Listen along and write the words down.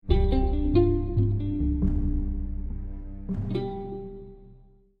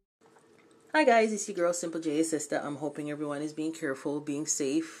Hi guys, it's your girl Simple J Sister. I'm hoping everyone is being careful, being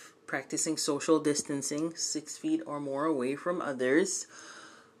safe, practicing social distancing, 6 feet or more away from others,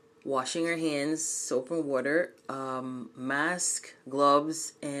 washing your hands, soap and water, mask,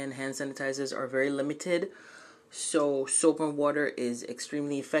 gloves, and hand sanitizers are very limited. So soap and water is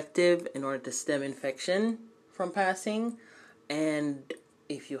extremely effective in order to stem infection from passing. And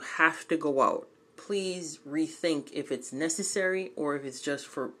if you have to go out, please rethink if it's necessary or if it's just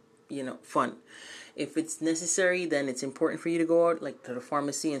for fun. If it's necessary, then it's important for you to go out, like to the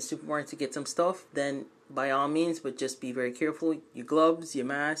pharmacy and supermarket to get some stuff, then by all means, but just be very careful. Your gloves, your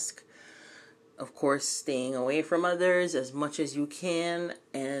mask, of course, staying away from others as much as you can,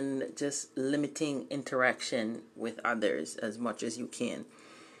 and just limiting interaction with others as much as you can.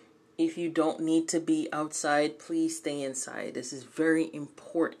 If you don't need to be outside, please stay inside. This is very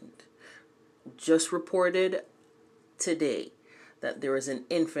important. Just reported today that there was an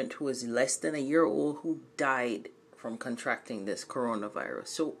infant who was less than a year old who died from contracting this coronavirus.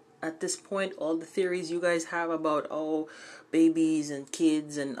 So at this point, all the theories you guys have about, babies and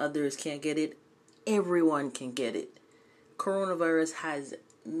kids and others can't get it, everyone can get it. Coronavirus has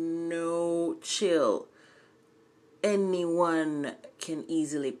no chill. Anyone can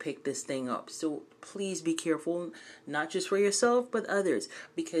easily pick this thing up. So please be careful, not just for yourself, but others,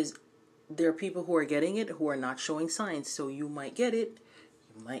 because there are people who are getting it who are not showing signs. So you might get it,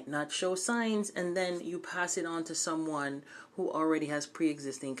 you might not show signs, and then you pass it on to someone who already has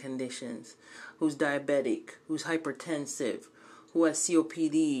pre-existing conditions, who's diabetic, who's hypertensive, who has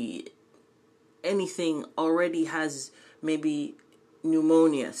COPD, anything, already has maybe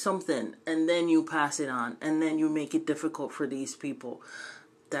pneumonia, something, and then you pass it on, and then you make it difficult for these people.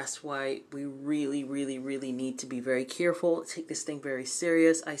 That's why we really, really, really need to be very careful. Take this thing very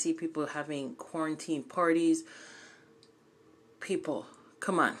serious. I see people having quarantine parties. People,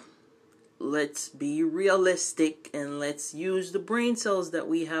 come on. Let's be realistic and let's use the brain cells that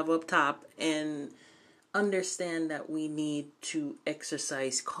we have up top and understand that we need to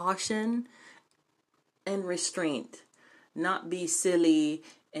exercise caution and restraint. Not be silly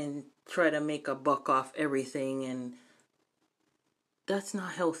and try to make a buck off everything, and that's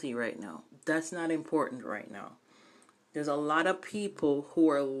not healthy right now. That's not important right now. There's a lot of people who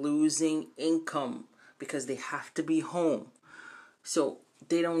are losing income because they have to be home. So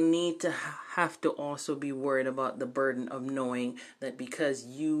they don't need to have to also be worried about the burden of knowing that because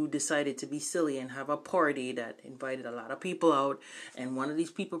you decided to be silly and have a party that invited a lot of people out, and one of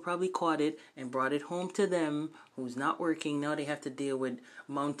these people probably caught it and brought it home to them who's not working. Now they have to deal with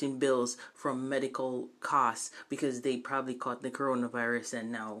mounting bills from medical costs because they probably caught the coronavirus,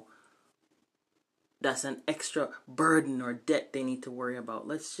 and now that's an extra burden or debt they need to worry about.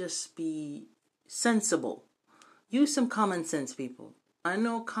 Let's just be sensible. Use some common sense, people. I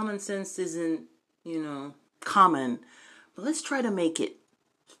know common sense isn't, common, but let's try to make it.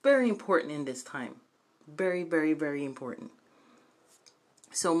 It's very important in this time. Very, very, very important.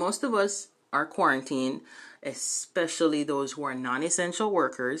 So most of us are quarantined, especially those who are non-essential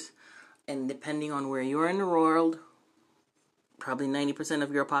workers. And depending on where you are in the world, probably 90%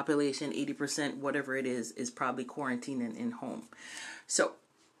 of your population, 80%, whatever it is probably quarantined and in home. So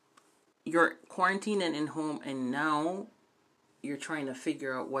you're quarantined and in home, and now you're trying to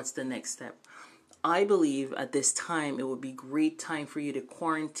figure out what's the next step. I believe at this time it would be great time for you to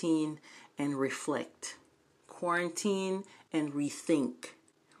quarantine and reflect. Quarantine and rethink.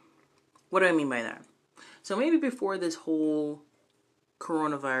 What do I mean by that? So maybe before this whole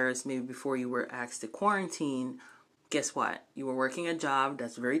coronavirus, maybe before you were asked to quarantine, guess what? You were working a job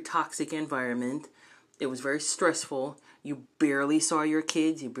that's a very toxic environment. It was very stressful. You barely saw your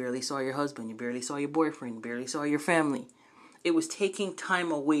kids. You barely saw your husband. You barely saw your boyfriend. You barely saw your family. It was taking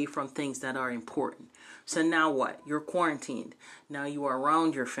time away from things that are important. So now what? You're quarantined. Now you are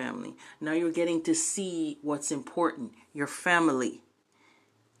around your family. Now you're getting to see what's important. Your family,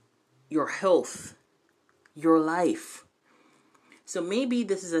 your health, your life. So maybe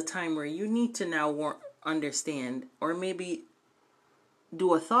this is a time where you need to now understand, or maybe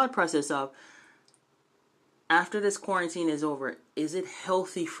do a thought process of, after this quarantine is over, is it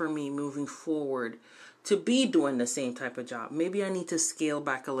healthy for me moving forward to be doing the same type of job? Maybe I need to scale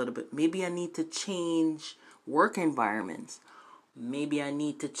back a little bit. Maybe I need to change work environments. Maybe I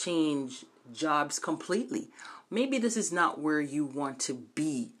need to change jobs completely. Maybe this is not where you want to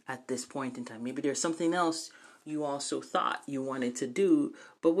be at this point in time. Maybe there's something else you also thought you wanted to do,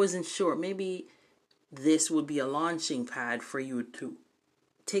 but wasn't sure. Maybe this would be a launching pad for you to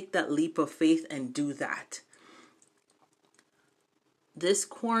take that leap of faith and do that. This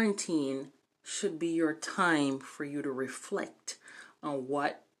quarantine should be your time for you to reflect on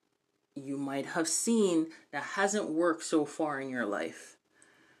what you might have seen that hasn't worked so far in your life.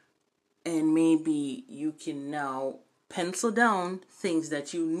 And maybe you can now pencil down things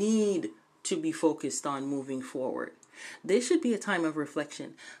that you need to be focused on moving forward. This should be a time of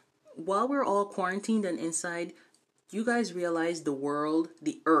reflection. While we're all quarantined and inside, you guys realize the world,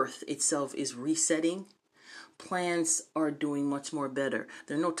 the earth itself is resetting. Plants are doing much more better.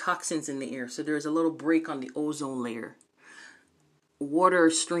 There are no toxins in the air, so there's a little break on the ozone layer. Water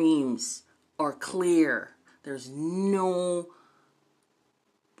streams are clear. There's no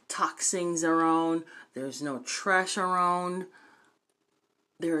toxins around. There's no trash around.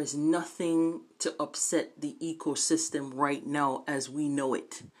 There is nothing to upset the ecosystem right now as we know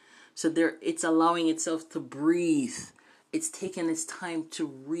it. So it's allowing itself to breathe. It's taking its time to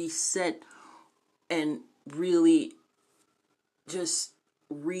reset and really just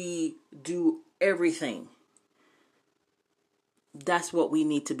redo everything. That's what we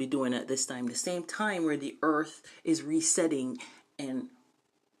need to be doing at this time. The same time where the earth is resetting and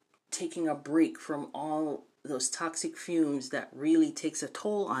taking a break from all those toxic fumes that really takes a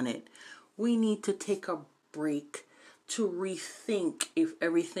toll on it, we need to take a break to rethink if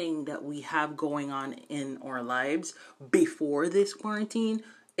everything that we have going on in our lives before this quarantine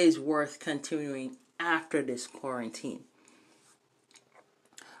is worth continuing after this quarantine.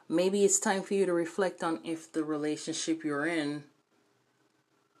 Maybe it's time for you to reflect on if the relationship you're in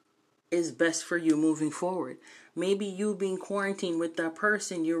is best for you moving forward. Maybe you being quarantined with that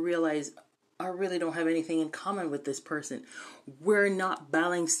person, you realize, I really don't have anything in common with this person. We're not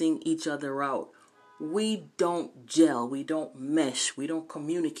balancing each other out. We don't gel. We don't mesh. We don't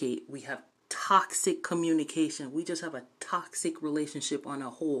communicate. We have toxic communication. We just have a toxic relationship on a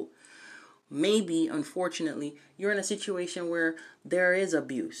whole. Maybe, unfortunately, you're in a situation where there is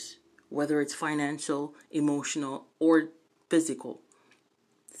abuse, whether it's financial, emotional, or physical.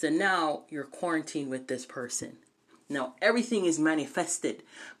 So now you're quarantined with this person. Now everything is manifested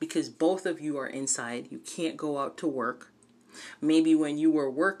because both of you are inside. You can't go out to work. Maybe when you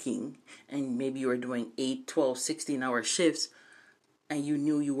were working and maybe you were doing 8, 12, 16-hour shifts and you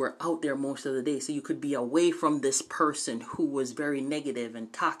knew you were out there most of the day. So you could be away from this person who was very negative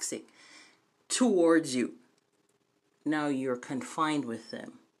and toxic towards you. Now you're confined with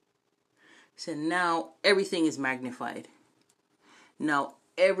them. So now everything is magnified. Now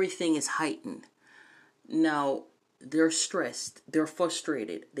everything is heightened. Now they're stressed. They're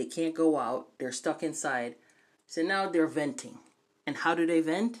frustrated. They can't go out. They're stuck inside. So now they're venting. And how do they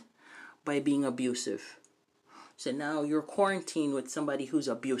vent? By being abusive. So now you're quarantined with somebody who's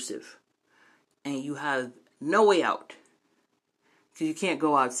abusive. And you have no way out. Because you can't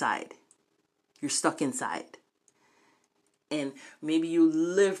go outside. You're stuck inside. And maybe you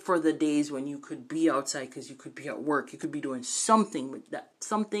live for the days when you could be outside because you could be at work. You could be doing something. But that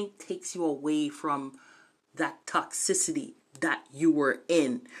something takes you away from that toxicity that you were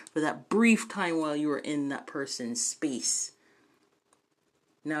in for that brief time while you were in that person's space.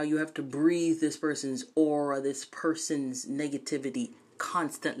 Now you have to breathe this person's aura, this person's negativity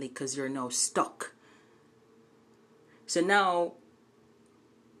constantly because you're now stuck. So now,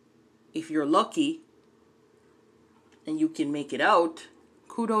 if you're lucky and you can make it out,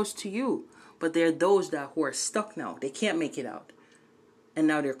 kudos to you. But there are those who are stuck now. They can't make it out. And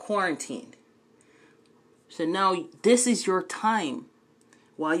now they're quarantined. So now this is your time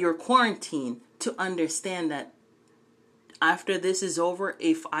while you're quarantined to understand that after this is over,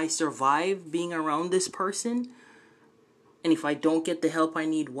 if I survive being around this person, and if I don't get the help I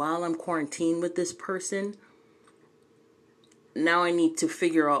need while I'm quarantined with this person, now I need to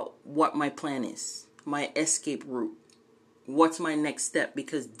figure out what my plan is, my escape route. What's my next step?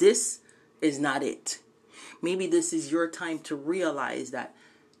 Because this is not it. Maybe this is your time to realize that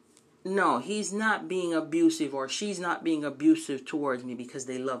no, he's not being abusive or she's not being abusive towards me because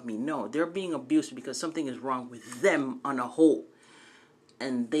they love me. No, they're being abusive because something is wrong with them on a whole.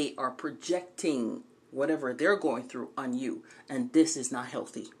 And they are projecting whatever they're going through on you. And this is not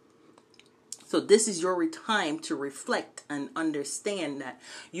healthy. So this is your time to reflect and understand that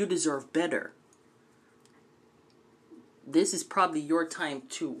you deserve better. This is probably your time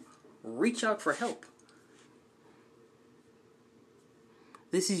to reach out for help.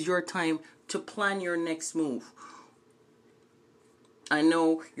 This is your time to plan your next move. I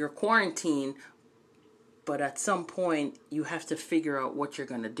know you're quarantined, but at some point you have to figure out what you're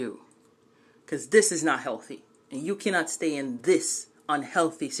going to do. Because this is not healthy. And you cannot stay in this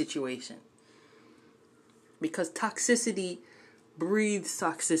unhealthy situation. Because toxicity breathes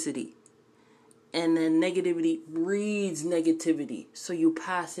toxicity. And then negativity breeds negativity. So you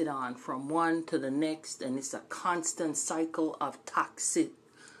pass it on from one to the next. And it's a constant cycle of toxic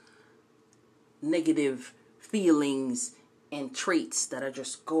negative feelings and traits that are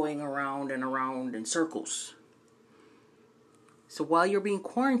just going around and around in circles. So while you're being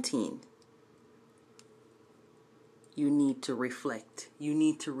quarantined, you need to reflect. You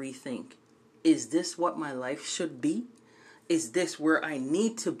need to rethink. Is this what my life should be? Is this where I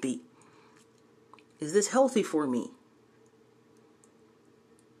need to be? Is this healthy for me?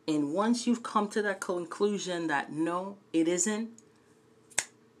 And once you've come to that conclusion that no, it isn't,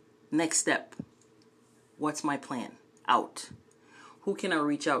 next step. What's my plan? Out. Who can I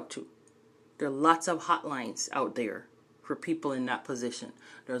reach out to? There are lots of hotlines out there for people in that position.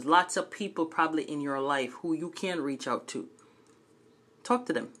 There's lots of people probably in your life who you can reach out to. Talk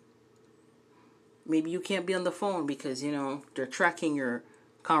to them. Maybe you can't be on the phone because, they're tracking your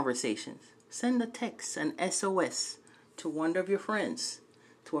conversations. Send a text, an SOS to one of your friends,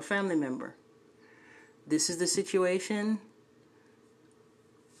 to a family member. This is the situation.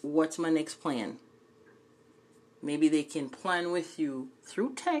 What's my next plan? Maybe they can plan with you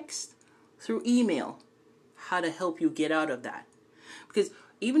through text, through email, how to help you get out of that. Because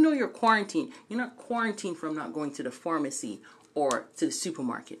even though you're quarantined, you're not quarantined from not going to the pharmacy or to the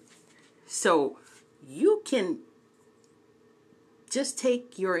supermarket. So you can just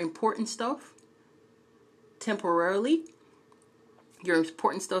take your important stuff temporarily. Your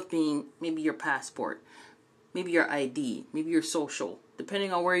important stuff being maybe your passport, maybe your ID, maybe your social.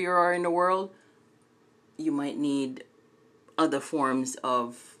 Depending on where you are in the world, you might need other forms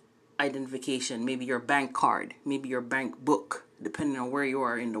of identification. Maybe your bank card, maybe your bank book, depending on where you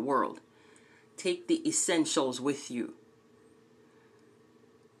are in the world. Take the essentials with you.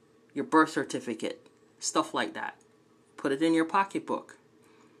 Your birth certificate, stuff like that. Put it in your pocketbook.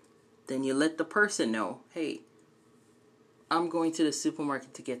 Then you let the person know, hey, I'm going to the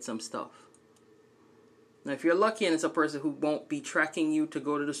supermarket to get some stuff. Now, if you're lucky and it's a person who won't be tracking you to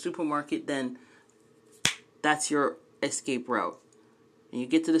go to the supermarket, then that's your escape route. And you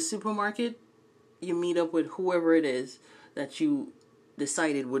get to the supermarket, you meet up with whoever it is that you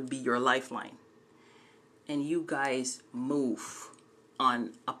decided would be your lifeline. And you guys move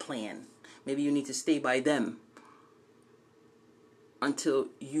on a plan. Maybe you need to stay by them until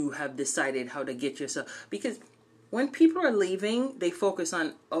you have decided how to get yourself. Because when people are leaving, they focus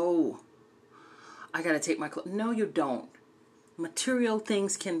on, I got to take my clothes. No, you don't. Material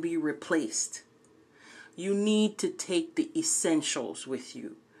things can be replaced. You need to take the essentials with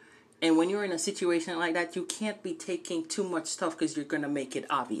you. And when you're in a situation like that, you can't be taking too much stuff because you're going to make it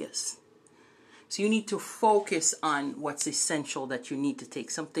obvious. So you need to focus on what's essential that you need to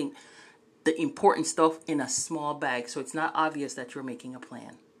take. Something, the important stuff in a small bag so it's not obvious that you're making a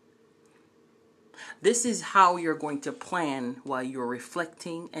plan. This is how you're going to plan while you're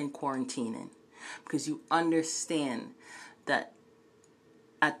reflecting and quarantining. Because you understand that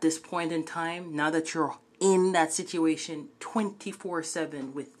at this point in time, now that you're in that situation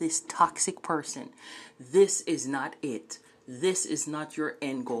 24/7 with this toxic person, this is not it. This is not your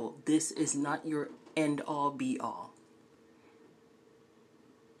end goal. This is not your end all be all.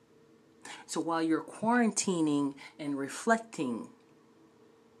 So while you're quarantining and reflecting,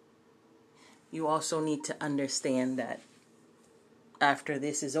 you also need to understand that after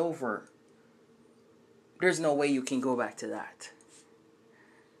this is over, there's no way you can go back to that.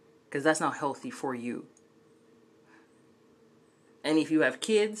 Because that's not healthy for you. And if you have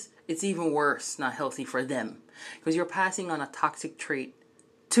kids, it's even worse, not healthy for them. Because you're passing on a toxic trait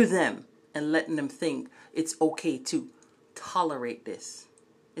to them and letting them think it's okay to tolerate this.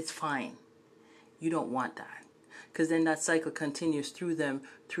 It's fine. You don't want that. Because then that cycle continues through them,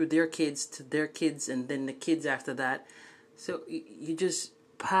 through their kids, to their kids, and then the kids after that. So you're just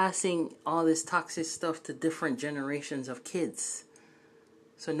passing all this toxic stuff to different generations of kids.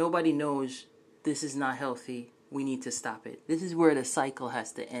 So nobody knows this is not healthy. We need to stop it. This is where the cycle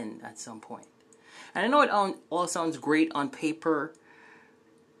has to end at some point. And I know it all sounds great on paper,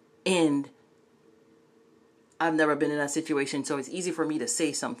 and I've never been in that situation, so it's easy for me to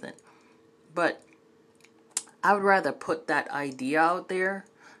say something. But I would rather put that idea out there,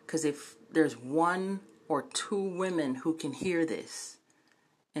 because if there's one or two women who can hear this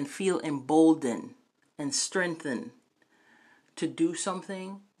and feel emboldened and strengthened to do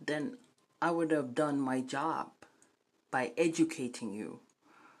something, then I would have done my job by educating you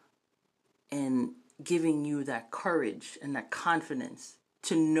and giving you that courage and that confidence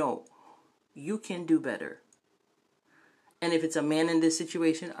to know you can do better. And if it's a man in this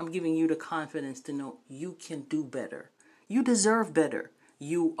situation, I'm giving you the confidence to know you can do better. You deserve better.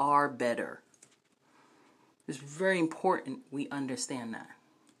 You are better. It's very important we understand that.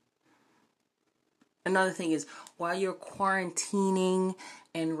 Another thing is, while you're quarantining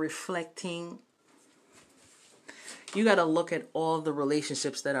and reflecting, You got to look at all the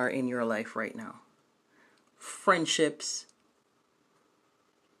relationships that are in your life right now. Friendships,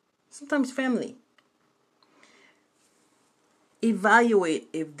 sometimes family. Evaluate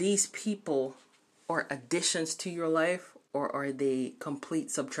if these people are additions to your life or are they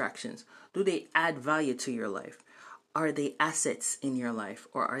complete subtractions. Do they add value to your life? Are they assets in your life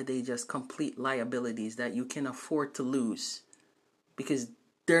or are they just complete liabilities that you can afford to lose because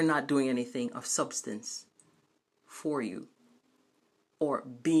they're not doing anything of substance for you or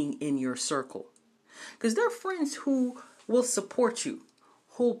being in your circle? Because there are friends who will support you,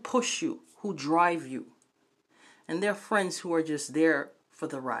 who'll push you, who drive you. And there are friends who are just there for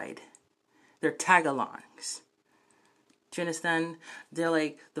the ride. They're tag-alongs. Do you understand? They're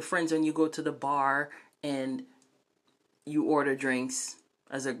like the friends when you go to the bar and you order drinks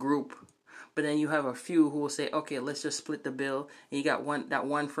as a group. But then you have a few who will say, okay, let's just split the bill. And you got that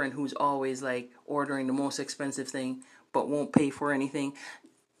one friend who's always like ordering the most expensive thing but won't pay for anything.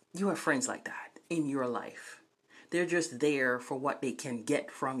 You have friends like that in your life. They're just there for what they can get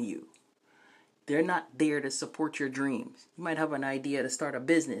from you. They're not there to support your dreams. You might have an idea to start a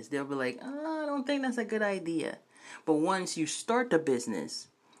business. They'll be like, oh, I don't think that's a good idea. But once you start the business,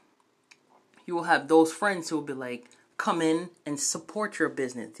 you will have those friends who will be like, come in and support your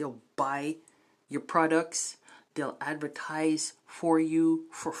business. They'll buy your products. They'll advertise for you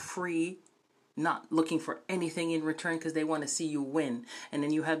for free, not looking for anything in return because they want to see you win. And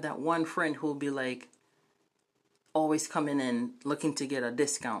then you have that one friend who will be like, always coming in looking to get a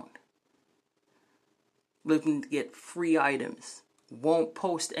discount, looking to get free items, won't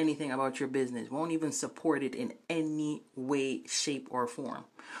post anything about your business, won't even support it in any way, shape, or form,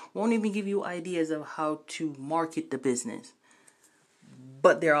 won't even give you ideas of how to market the business.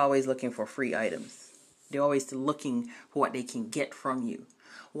 But they're always looking for free items. They're always looking for what they can get from you.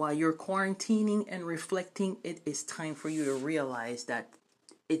 While you're quarantining and reflecting, it is time for you to realize that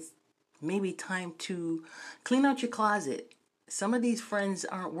it's maybe time to clean out your closet. Some of these friends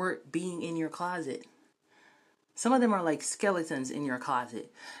aren't worth being in your closet. Some of them are like skeletons in your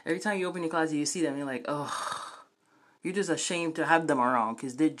closet. Every time you open your closet, you see them, you're like, oh, you're just ashamed to have them around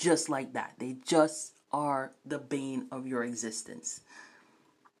because they're just like that. They just are the bane of your existence.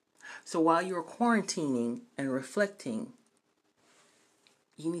 So while you're quarantining and reflecting,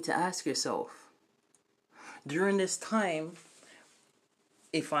 you need to ask yourself, during this time,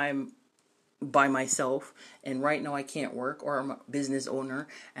 if I'm by myself and right now I can't work or I'm a business owner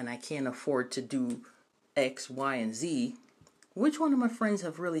and I can't afford to do X, Y, and Z, which one of my friends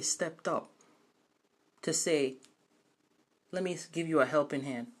have really stepped up to say, let me give you a helping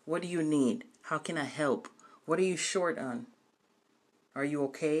hand. What do you need? How can I help? What are you short on? Are you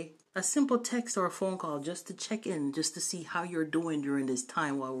okay? A simple text or a phone call just to check in, just to see how you're doing during this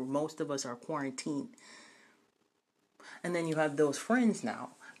time while most of us are quarantined. And then you have those friends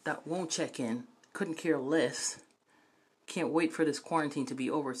now that won't check in, couldn't care less, can't wait for this quarantine to be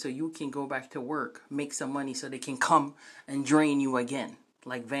over so you can go back to work, make some money so they can come and drain you again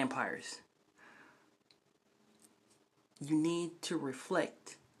like vampires. You need to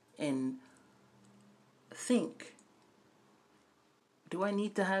reflect and think, do I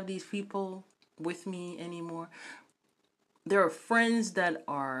need to have these people with me anymore? There are friends that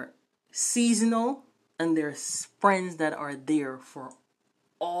are seasonal and there's friends that are there for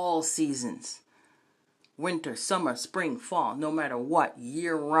all seasons. Winter, summer, spring, fall, no matter what,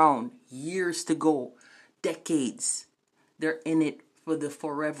 year round, years to go, decades. They're in it for the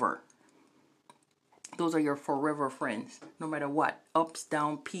forever. Those are your forever friends, no matter what, ups,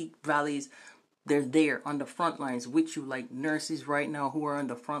 down, peak, valleys. They're there on the front lines with you, like nurses right now who are on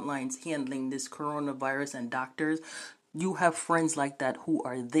the front lines handling this coronavirus, and doctors. You have friends like that who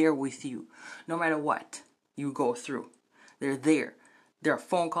are there with you, no matter what you go through. They're there. They're a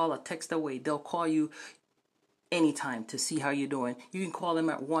phone call, a text away. They'll call you anytime to see how you're doing. You can call them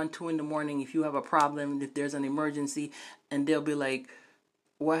at 1, 2 in the morning if you have a problem, if there's an emergency, and they'll be like,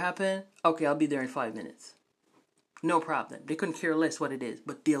 what happened? Okay, I'll be there in 5 minutes. No problem. They couldn't care less what it is,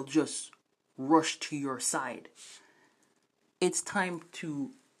 but they'll just rush to your side. It's time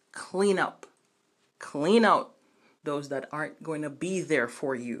to clean up. Clean out those that aren't going to be there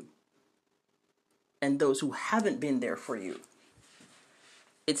for you and those who haven't been there for you.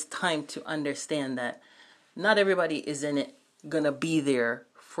 It's time to understand that not everybody is in it gonna be there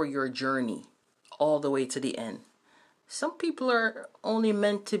for your journey all the way to the end. Some people are only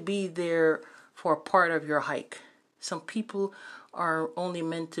meant to be there for a part of your hike. Some people are only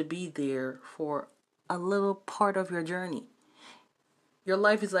meant to be there for a little part of your journey. Your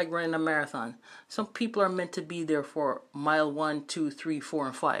life is like running a marathon. Some people are meant to be there for mile 1, 2, 3, 4,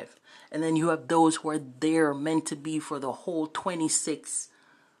 and 5. And then you have those who are there meant to be for the whole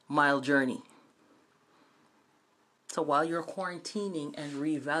 26-mile journey. So while you're quarantining and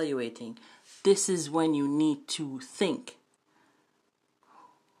reevaluating, this is when you need to think,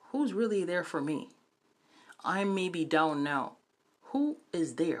 who's really there for me? I may be down now. Who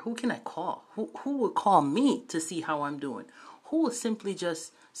is there? Who can I call? Who will call me to see how I'm doing? Who will simply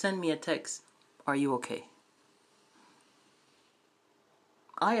just send me a text, are you okay?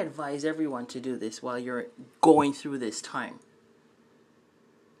 I advise everyone to do this while you're going through this time.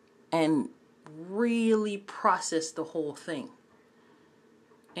 And really process the whole thing.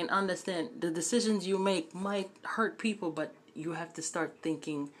 And understand the decisions you make might hurt people, but you have to start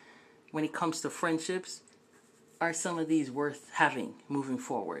thinking when it comes to friendships, are some of these worth having moving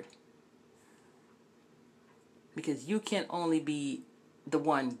forward? Because you can't only be the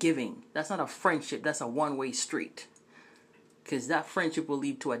one giving. That's not a friendship. That's a one-way street. Because that friendship will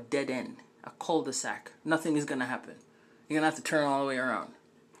lead to a dead end, a cul-de-sac. Nothing is going to happen. You're going to have to turn all the way around.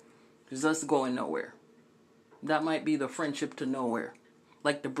 Because that's going nowhere. That might be the friendship to nowhere.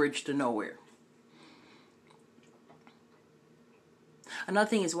 Like the bridge to nowhere. Another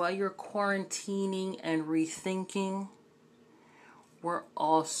thing is, while you're quarantining and rethinking, we're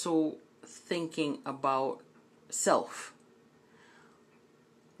also thinking about self.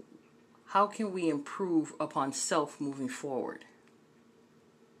 How can we improve upon self moving forward?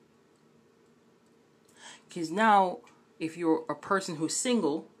 Because now, if you're a person who's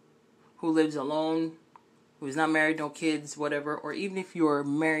single, who lives alone, who's not married, no kids, whatever, or even if you're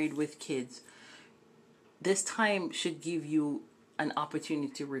married with kids, this time should give you an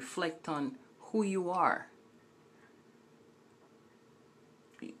opportunity to reflect on who you are.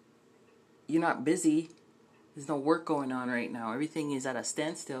 You're not busy. There's no work going on right now. Everything is at a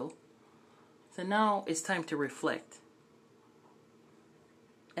standstill. So now it's time to reflect.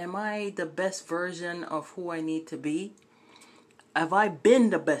 Am I the best version of who I need to be? Have I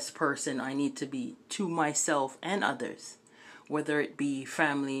been the best person I need to be to myself and others? Whether it be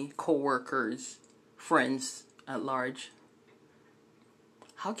family, co-workers, friends at large.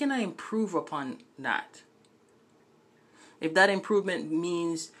 How can I improve upon that? If that improvement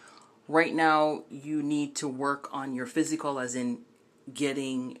means right now you need to work on your physical, as in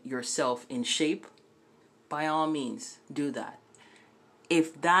getting yourself in shape, by all means, do that.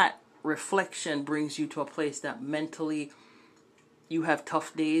 If that reflection brings you to a place that mentally you have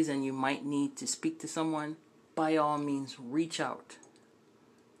tough days and you might need to speak to someone, by all means, reach out.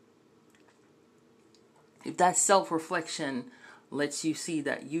 If that self-reflection lets you see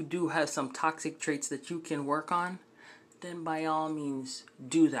that you do have some toxic traits that you can work on, then by all means,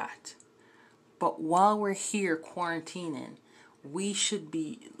 do that. But while we're here quarantining, we should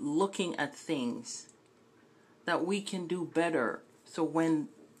be looking at things that we can do better. So when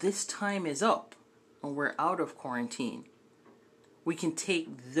this time is up and we're out of quarantine, we can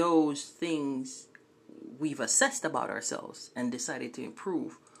take those things we've assessed about ourselves and decided to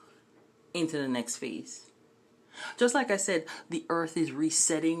improve into the next phase. Just like I said, the earth is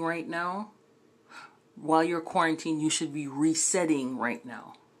resetting right now. While you're quarantined, you should be resetting right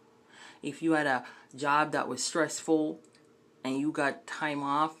now. If you had a job that was stressful and you got time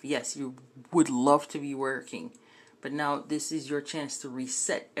off, yes, you would love to be working. But now this is your chance to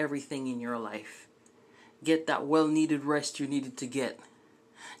reset everything in your life. Get that well-needed rest you needed to get.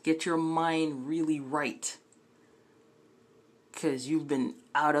 Get your mind really right. Because you've been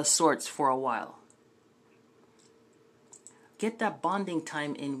out of sorts for a while. Get that bonding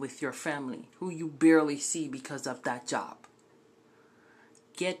time in with your family, who you barely see because of that job.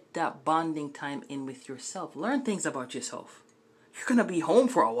 Get that bonding time in with yourself. Learn things about yourself. You're going to be home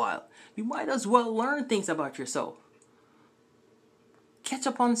for a while. You might as well learn things about yourself. Catch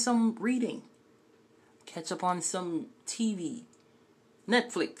up on some reading. Catch up on some TV.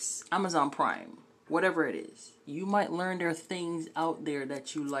 Netflix, Amazon Prime, whatever it is. You might learn there are things out there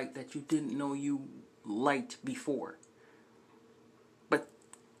that you like that you didn't know you liked before. But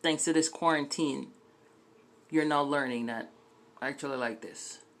thanks to this quarantine, you're now learning that I actually like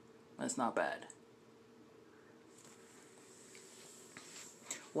this. That's not bad.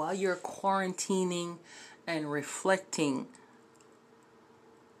 While you're quarantining and reflecting,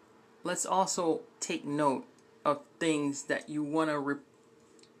 let's also take note of things that you want to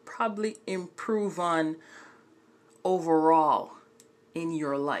probably improve on overall in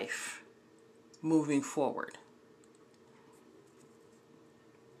your life moving forward.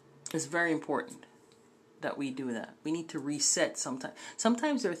 It's very important that we do that. We need to reset sometimes.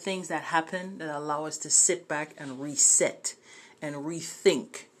 Sometimes there are things that happen that allow us to sit back and reset and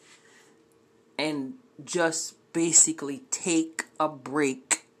rethink and just basically take a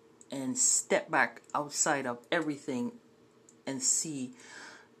break and step back outside of everything and see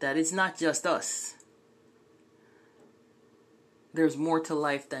that it's not just us. There's more to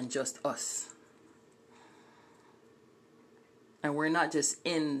life than just us. And we're not just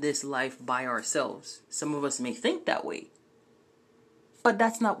in this life by ourselves. Some of us may think that way, but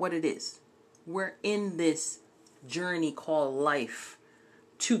that's not what it is. We're in this journey called life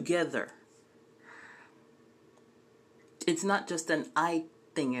together. It's not just an I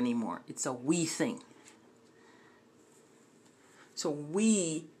thing anymore. It's a we thing. So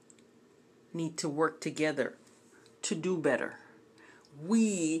we need to work together to do better.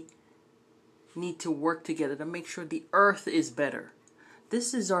 We need to work together to make sure the earth is better.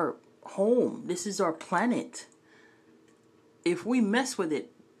 This is our home. This is our planet. If we mess with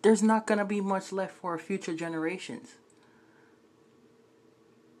it, there's not going to be much left for our future generations.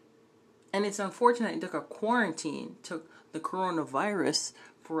 And it's unfortunate it took a quarantine, took the coronavirus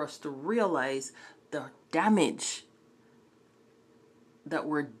for us to realize the damage that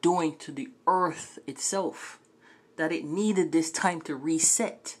we're doing to the earth itself. That it needed this time to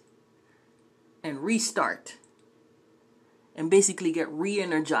reset and restart and basically get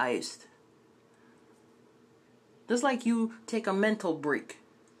re-energized. Just like you take a mental break.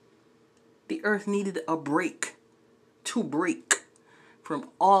 The earth needed a break to break from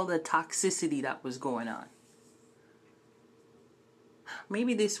all the toxicity that was going on.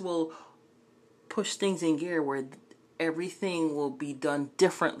 Maybe this will push things in gear where everything will be done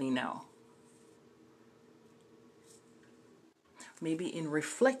differently now. Maybe in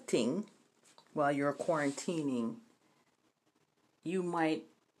reflecting while you're quarantining, you might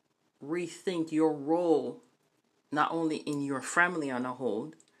rethink your role, not only in your family on a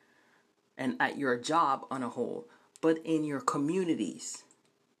whole and at your job on a whole, but in your communities,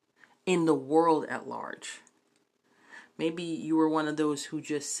 in the world at large. Maybe you were one of those who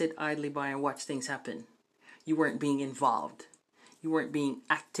just sit idly by and watch things happen. You weren't being involved. You weren't being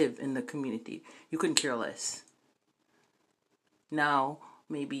active in the community. You couldn't care less. Now,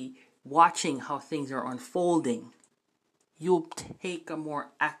 maybe watching how things are unfolding, you'll take a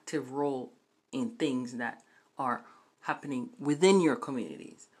more active role in things that are happening within your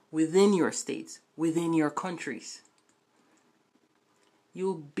communities, within your states, within your countries.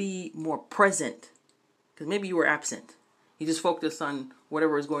 You'll be more present because maybe you were absent. You just focused on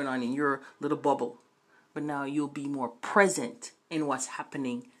whatever is going on in your little bubble. But now you'll be more present in what's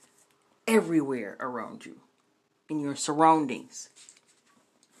happening everywhere around you, in your surroundings.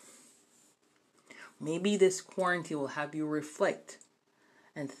 Maybe this quarantine will have you reflect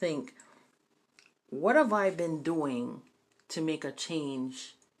and think, what have I been doing to make a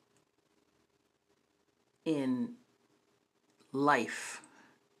change in life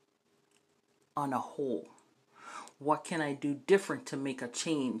on a whole? What can I do different to make a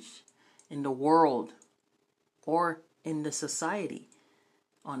change in the world or in the society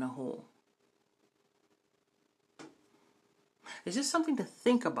on a whole? It's just something to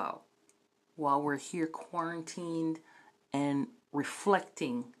think about while we're here quarantined and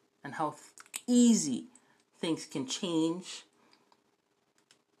reflecting on how easy things can change.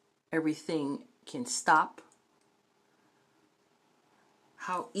 Everything can stop.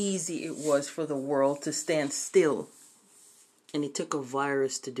 How easy it was for the world to stand still. And it took a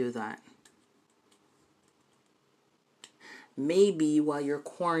virus to do that. Maybe while you're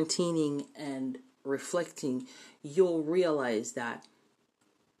quarantining and reflecting, you'll realize that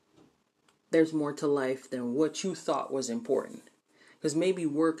there's more to life than what you thought was important. Because maybe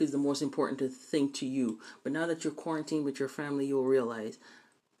work is the most important thing to you. But now that you're quarantined with your family, you'll realize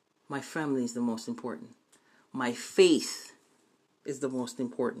my family is the most important. My faith is the most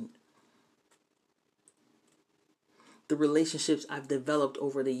important. The relationships I've developed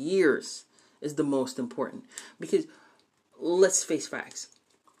over the years is the most important. Because let's face facts.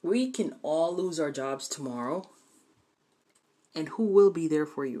 We can all lose our jobs tomorrow. And who will be there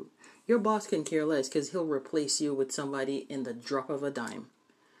for you? Your boss can care less because he'll replace you with somebody in the drop of a dime.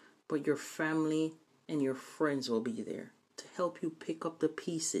 But your family and your friends will be there to help you pick up the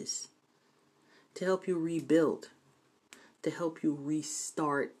pieces, to help you rebuild, to help you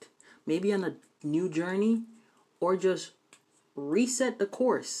restart, maybe on a new journey or just reset the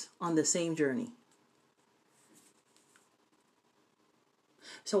course on the same journey.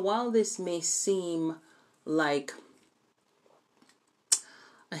 So while this may seem like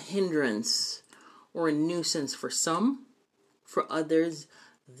a hindrance or a nuisance for some, for others,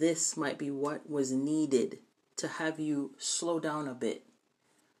 this might be what was needed to have you slow down a bit,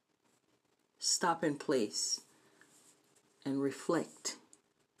 stop in place, and reflect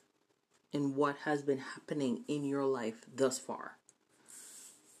in what has been happening in your life thus far.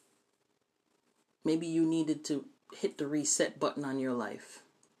 Maybe you needed to hit the reset button on your life.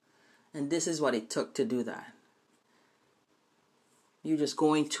 And this is what it took to do that. You're just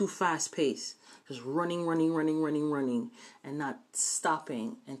going too fast paced. Just running, and not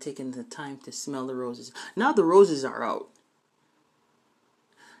stopping and taking the time to smell the roses. Now the roses are out.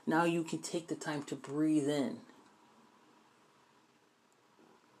 Now you can take the time to breathe in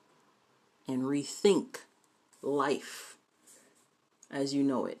and rethink life as you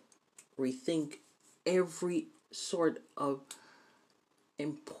know it. Rethink every sort of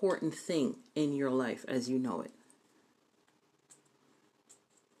important thing in your life as you know it.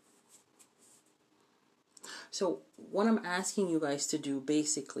 So what I'm asking you guys to do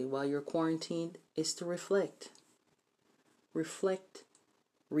basically while you're quarantined is to reflect. Reflect,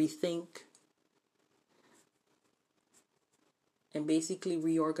 rethink, and basically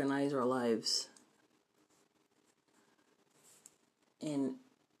reorganize our lives. And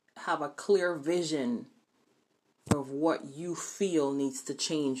have a clear vision of what you feel needs to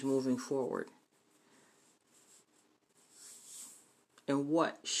change moving forward. And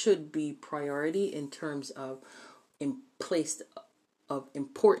what should be priority in terms of in place of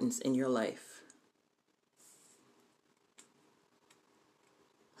importance in your life.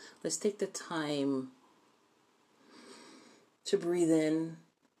 Let's take the time to breathe in,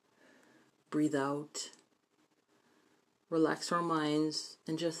 breathe out, relax our minds,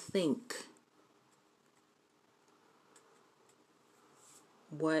 and just think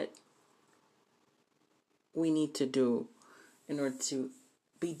what we need to do in order to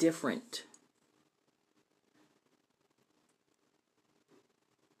be different.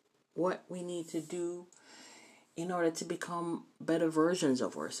 What we need to do in order to become better versions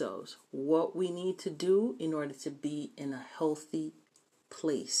of ourselves. What we need to do in order to be in a healthy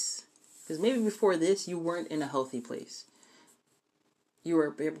place. Because maybe before this, you weren't in a healthy place. You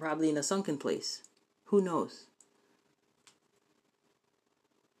were probably in a sunken place. Who knows?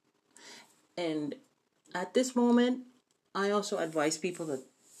 And at this moment, I also advise people that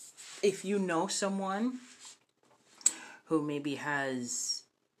if you know someone who maybe has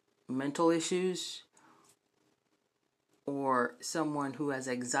mental issues, or someone who has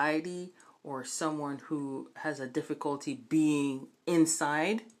anxiety, or someone who has a difficulty being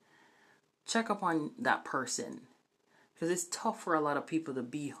inside, check up on that person. Because it's tough for a lot of people to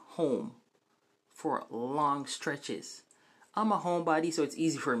be home for long stretches. I'm a homebody, so it's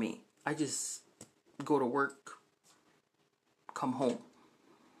easy for me. I just go to work, come home.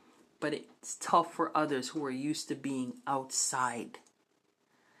 But it's tough for others who are used to being outside.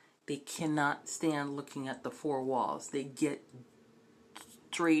 They cannot stand looking at the four walls. They get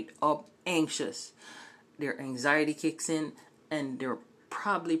straight up anxious. Their anxiety kicks in, and they're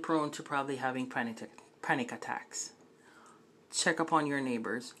probably prone to having panic attacks. Check up on your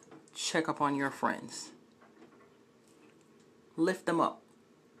neighbors. Check up on your friends. Lift them up.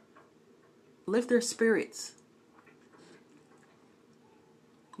 Lift their spirits.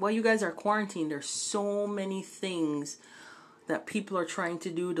 While you guys are quarantined, there's so many things that people are trying to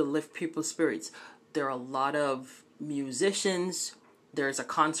do to lift people's spirits. There are a lot of musicians. There's a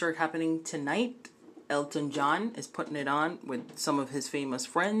concert happening tonight. Elton John is putting it on with some of his famous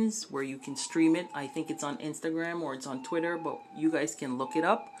friends where you can stream it. I think it's on Instagram or it's on Twitter, but you guys can look it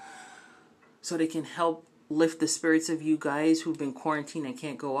up so they can help lift the spirits of you guys who've been quarantined and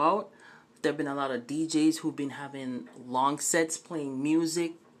can't go out. There have been a lot of DJs who've been having long sets playing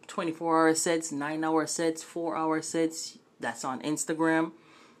music, 24-hour sets, 9-hour sets, 4-hour sets. That's on Instagram.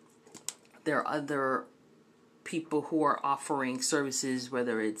 There are other people who are offering services,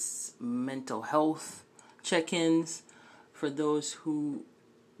 whether it's mental health check-ins for those who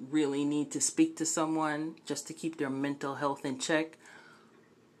really need to speak to someone just to keep their mental health in check.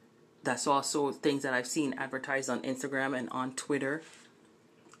 That's also things that I've seen advertised on Instagram and on Twitter.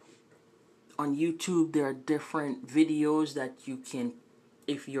 On YouTube, there are different videos that you can,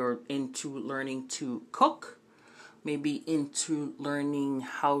 if you're into learning to cook, maybe into learning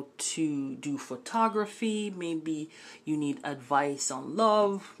how to do photography, maybe you need advice on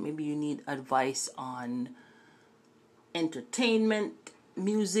love, maybe you need advice on entertainment,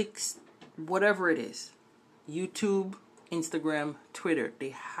 music, whatever it is. YouTube, Instagram, Twitter, they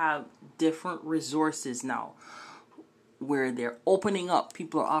have different resources now where they're opening up.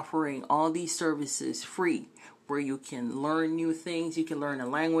 People are offering all these services free where you can learn new things. You can learn a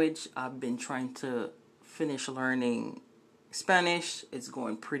language. I've been trying to finish learning Spanish. It's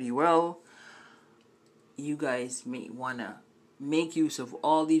going pretty well. You guys may want to make use of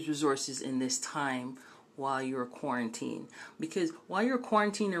all these resources in this time while you're quarantined. Because while you're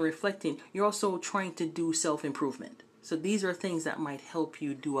quarantined and reflecting, you're also trying to do self-improvement. So these are things that might help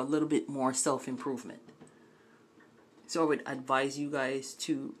you do a little bit more self-improvement. So I would advise you guys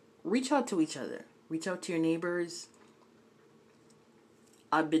to reach out to each other. Reach out to your neighbors.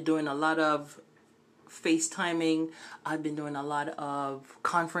 I've been doing a lot of FaceTiming. I've been doing a lot of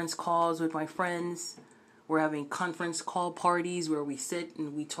conference calls with my friends. We're having conference call parties where we sit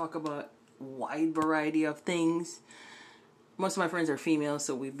and we talk about a wide variety of things. Most of my friends are female,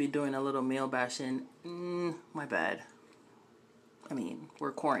 so we've been doing a little male bashing. My bad. I mean,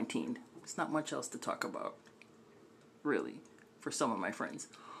 we're quarantined. There's not much else to talk about, really, for some of my friends.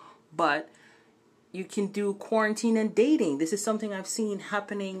 But you can do quarantine and dating. This is something I've seen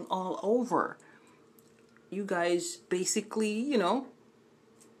happening all over. You guys basically,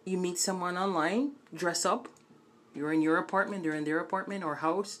 you meet someone online, dress up. You're in your apartment, they're in their apartment or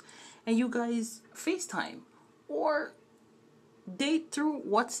house, and you guys FaceTime or date through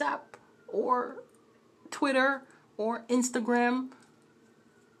WhatsApp or Twitter or Instagram.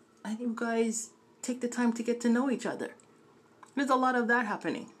 And you guys take the time to get to know each other. There's a lot of that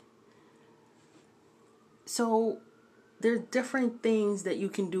happening. So there are different things that you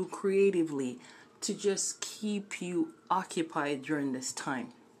can do creatively to just keep you occupied during this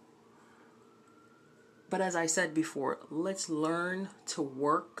time. But as I said before, let's learn to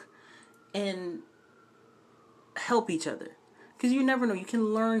work and help each other. Because you never know, you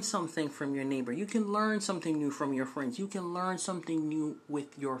can learn something from your neighbor. You can learn something new from your friends. You can learn something new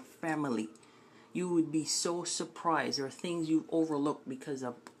with your family. You would be so surprised. There are things you've overlooked because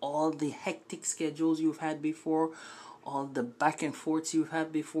of all the hectic schedules you've had before, all the back and forths you've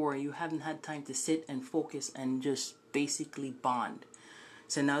had before. You haven't had time to sit and focus and just basically bond.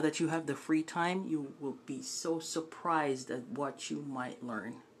 So now that you have the free time, you will be so surprised at what you might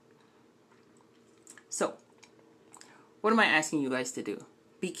learn. So, what am I asking you guys to do?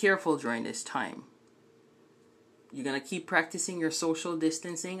 Be careful during this time. You're going to keep practicing your social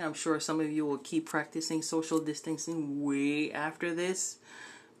distancing. I'm sure some of you will keep practicing social distancing way after this.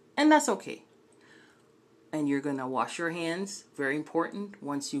 And that's okay. And you're going to wash your hands. Very important.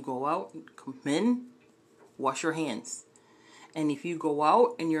 Once you go out, come in, wash your hands. And if you go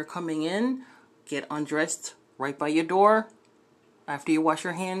out and you're coming in, get undressed right by your door. After you wash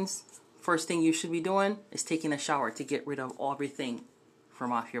your hands, first thing you should be doing is taking a shower to get rid of everything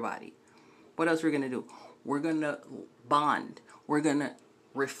from off your body. What else we're going to do? We're going to bond. We're going to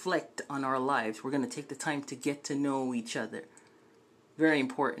reflect on our lives. We're going to take the time to get to know each other. Very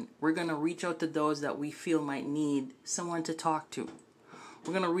important. We're going to reach out to those that we feel might need someone to talk to.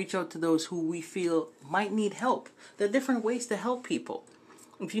 We're going to reach out to those who we feel might need help. There are different ways to help people.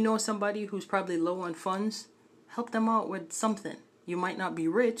 If you know somebody who's probably low on funds, help them out with something. You might not be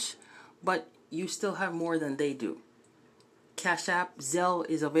rich, but you still have more than they do. Cash App, Zelle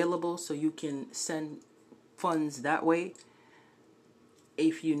is available, so you can send funds that way.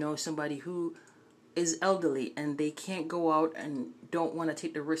 If you know somebody who is elderly and they can't go out and don't want to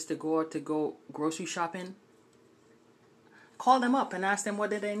take the risk to go out to go grocery shopping, call them up and ask them what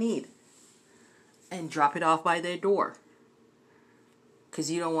do they need and drop it off by their door,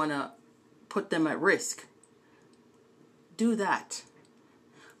 because you don't want to put them at risk. Do that.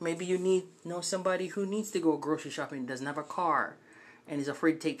 Maybe you know somebody who needs to go grocery shopping, doesn't have a car, and is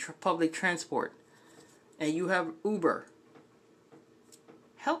afraid to take public transport, and you have Uber.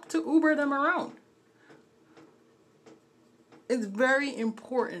 Help to Uber them around. It's very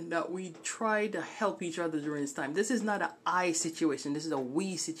important that we try to help each other during this time. This is not an I situation. This is a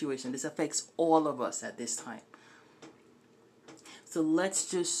we situation. This affects all of us at this time. So let's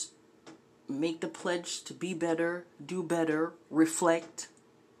just make the pledge to be better, do better, reflect,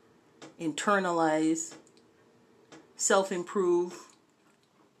 internalize, self-improve,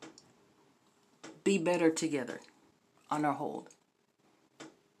 be better together on our hold.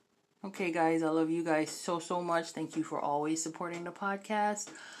 Okay, guys, I love you guys so much. Thank you for always supporting the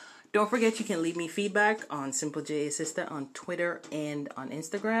podcast. Don't forget you can leave me feedback on Simple J A Sister on Twitter and on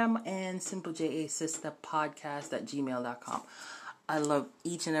Instagram, and simplejaSisterPodcast@gmail.com. I love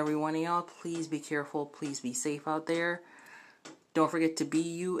each and every one of y'all. Please be careful. Please be safe out there. Don't forget to be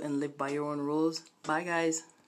you and live by your own rules. Bye, guys.